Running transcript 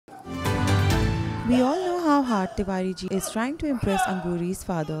We all know how hard Tiwari ji is trying to impress Anguri's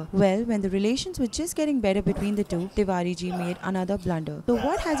father. Well, when the relations were just getting better between the two, Tiwari ji made another blunder. So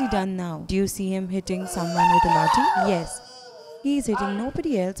what has he done now? Do you see him hitting someone with a lathi? Yes. He is hitting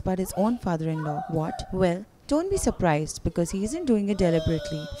nobody else but his own father-in-law. What? Well, don't be surprised because he isn't doing it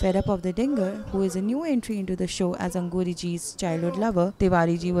deliberately. Fed up of the dinger, who is a new entry into the show as Anguri ji's childhood lover,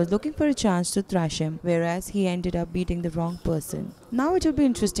 Tiwari ji was looking for a chance to thrash him, whereas he ended up beating the wrong person. Now it will be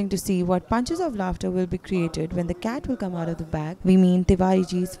interesting to see what punches of laughter will be created when the cat will come out of the bag. We mean Tiwari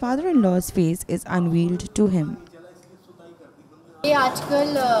ji's father-in-law's face is unveiled to him. ये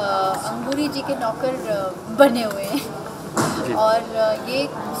आजकल अंगूरी जी के नौकर बने हुए हैं और ये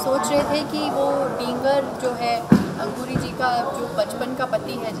सोच रहे थे कि वो डिंगर जो है अंगूरी जी का जो बचपन का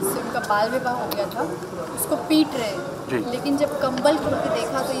पति है जिससे उनका बाल विवाह हो गया था उसको पीट रहे, लेकिन जब कंबल खोल के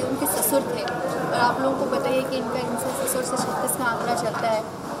देखा तो ये उनके ससुर थे। और आप लोगों को बताइए कि इनसे ससुर से 36 का आंकड़ा चलता है।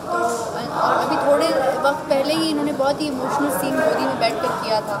 तो और अभी थोड़े वक्त पहले ही इन्होंने बहुत ही इमोशनल सीन गोदी में बैठ कर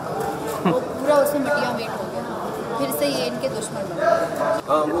किया था, वो पूरा उसमें मटिया मेट हो गया। फिर से ये इनके दुश्मन बने।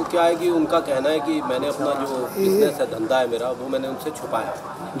 हाँ, वो क्या है कि उनका कहना है कि मैंने अपना जो बिज़नेस है, धंधा है मेरा, वो मैंने उनसे छुपाया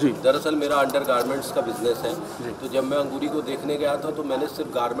जी। दरअसल मेरा अंडर गारमेंट्स का बिज़नेस है जी। तो जब मैं अंगूरी को देखने गया था तो मैंने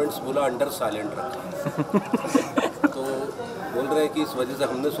सिर्फ गारमेंट्स बोला, अंडर साइलेंट रखा। तो बोल रहे हैं कि इस वजह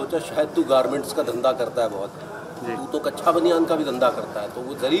से हमने सोचा शायद तू गारमेंट्स का धंधा करता है बहुत, तू तो कच्चा बनियान का भी धंधा करता है, तो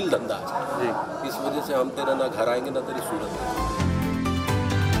वो जलील धंधा है, इस वजह से हम तेरा ना घर आएंगे ना तेरी सूरत।